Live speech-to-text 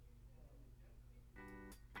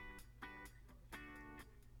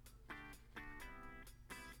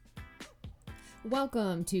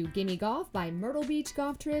Welcome to Gimme Golf by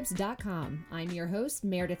MyrtleBeachGolfTrips.com. I'm your host,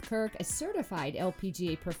 Meredith Kirk, a certified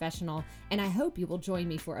LPGA professional, and I hope you will join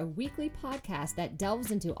me for a weekly podcast that delves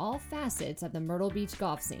into all facets of the Myrtle Beach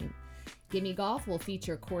golf scene. Gimme Golf will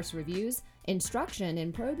feature course reviews, instruction,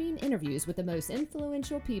 and probing interviews with the most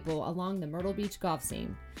influential people along the Myrtle Beach golf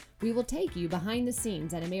scene. We will take you behind the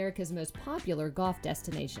scenes at America's most popular golf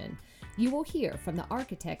destination. You will hear from the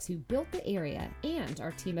architects who built the area, and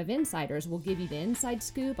our team of insiders will give you the inside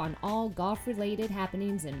scoop on all golf-related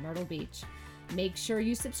happenings in Myrtle Beach. Make sure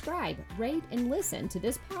you subscribe, rate, and listen to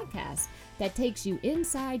this podcast that takes you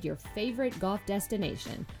inside your favorite golf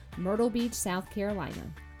destination, Myrtle Beach, South Carolina.